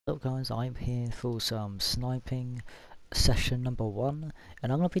What's up guys, I'm here for some sniping session number 1,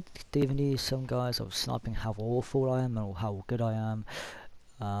 and I'm going to be giving you some guys of sniping how awful I am or how good I am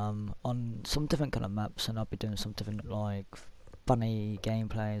on some different kind of maps, and I'll be doing some different like funny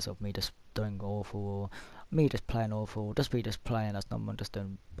gameplays of me just doing awful, or me just playing awful, just me just playing as someone just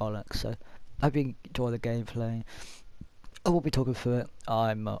doing bollocks. So I hope you enjoy the gameplay. I will be talking through it.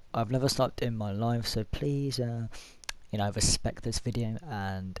 I've never sniped in my life, so please respect this video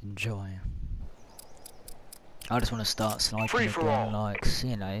and enjoy. I just want to start sniping again, like,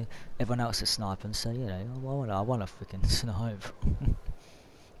 everyone else is sniping, so, I want to freaking snipe.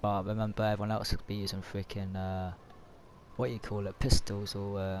 But remember, everyone else could be using freaking, pistols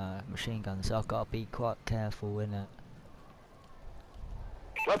or machine guns, so I've got to be quite careful in it.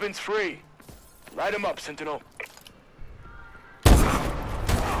 Weapons free. Light them up, Sentinel.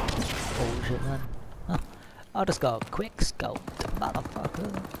 Bullshit, man. Huh. I just got a quick scope,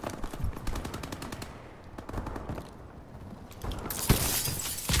 motherfucker.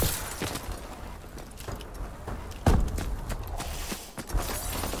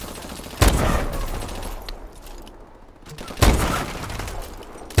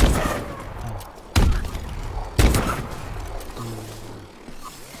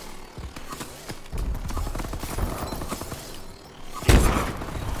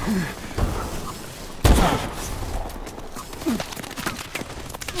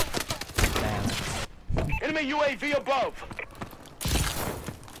 Enemy UAV above.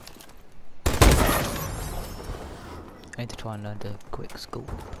 I need to try and learn the quick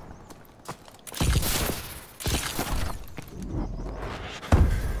scope.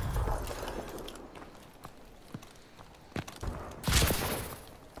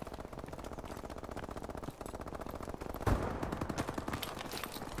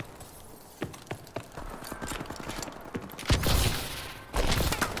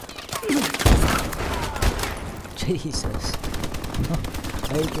 Jesus.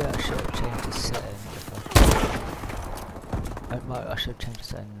 Maybe I should have changed the setting. I should have changed the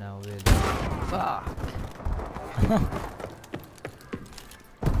setting now, really. Fuck!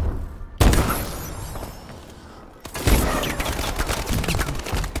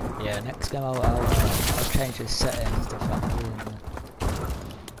 Yeah, next game I'll change the settings to fucking...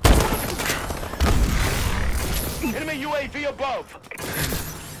 Enemy UAV above.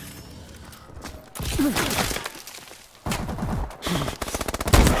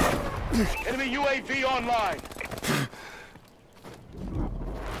 Enemy UAV online.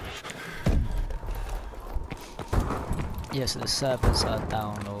 Yeah, so the servers are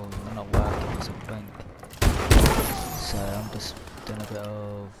down or not working or something. So I'm just doing a bit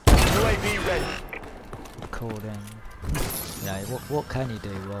of UAV ready. recording. What can you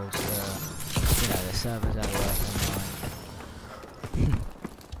do whilst the servers are working?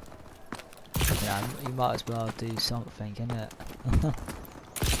 You might as well do something, innit?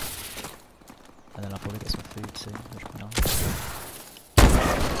 And then I'll probably get some food soon, which will be nice.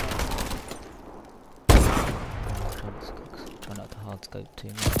 Try not to hard scope too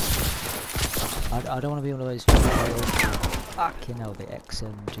much. I don't want to be one of those fucking hell, the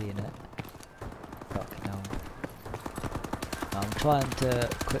XMG in it. Fucking hell. I'm trying to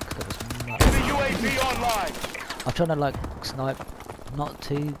quick scope as much. UAV online. I'm trying to like snipe not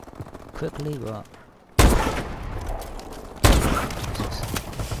too quickly, but Jesus.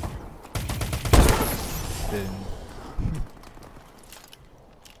 Boom.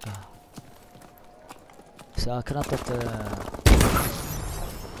 So I cannot have to.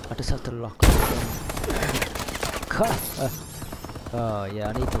 I just have to lock up. Oh yeah,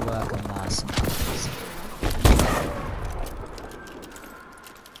 I need to work on my snipes.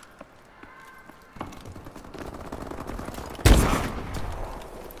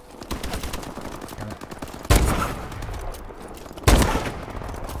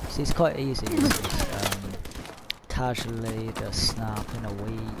 See, it's quite easy. Casually just snap in a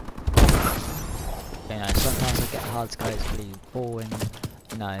week. Sometimes I get hard scopes really boring.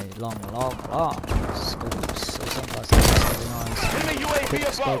 Long scopes. So sometimes I get really nice quick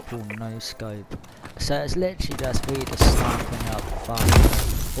scope or no scope. So it's literally just me just sniping up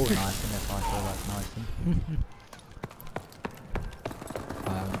fast, or knifing if I feel like knifing.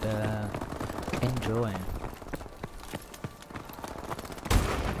 And enjoying.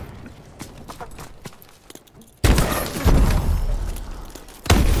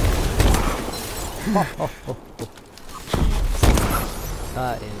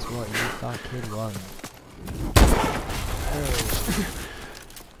 That is what you fucking want. Oh.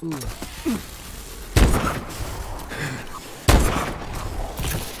 Ooh.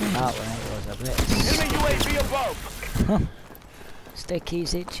 That one was a bit. Enemy UAV above. Sticky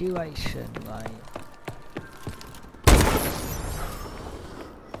situation, mate.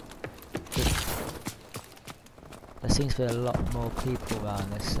 There seems to be a lot more people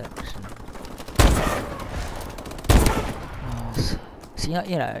around this section. Nice. So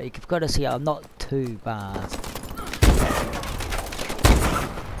you know, you've got to see I'm not too bad.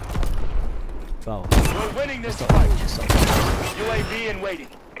 Well, We're winning this fight. UAV in waiting.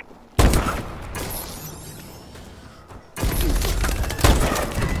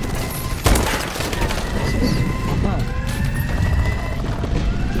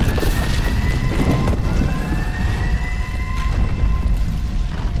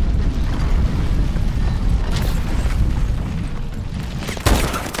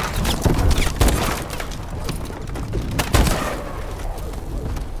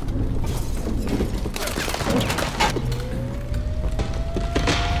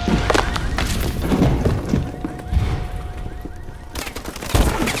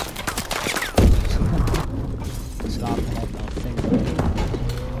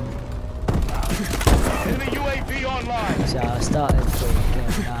 So I started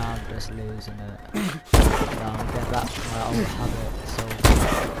freaking, now I'm just losing it. Now I'm getting back to my old habit, so...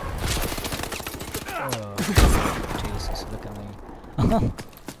 Oh, Jesus, look at me.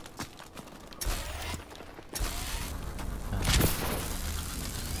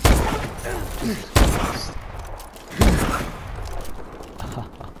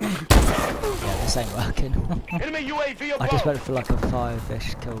 Yeah, this ain't working. Enemy UAV above. I just went for like a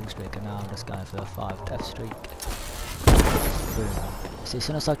 5-ish kill streak and now I'm just going for a 5 death streak. Boom. See, as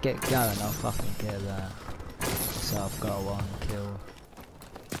soon as I get going, I'll fucking get there. So I've got 1 kill.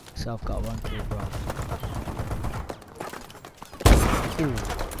 So I've got 1 kill, bro. Boom.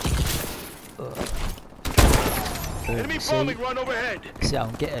 Enemy See? bombing run overhead. See,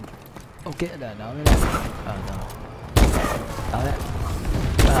 I'm getting there now, innit? Oh no. Damn it.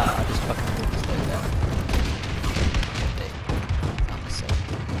 Ah, I just fucking did this thing there. Fuck's sake.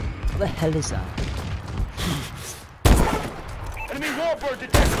 What the hell is that? Enemy warbird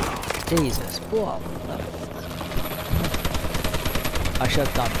detected. Jesus, what? I should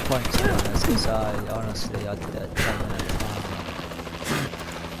have done points to be honest, because honestly I did it at 10 minutes time.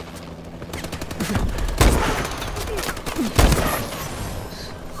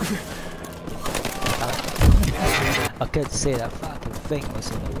 I could see that fucking thing was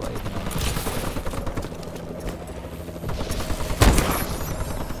in the way.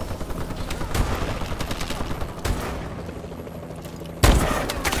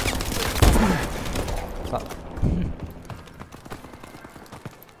 Fuck.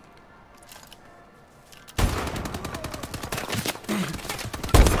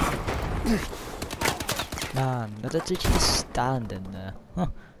 Man, I did you just stand in there? Huh.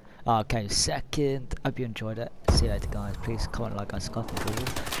 Okay, second. Hope you enjoyed it. See you later, guys. Please comment, like, and subscribe for more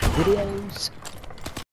videos.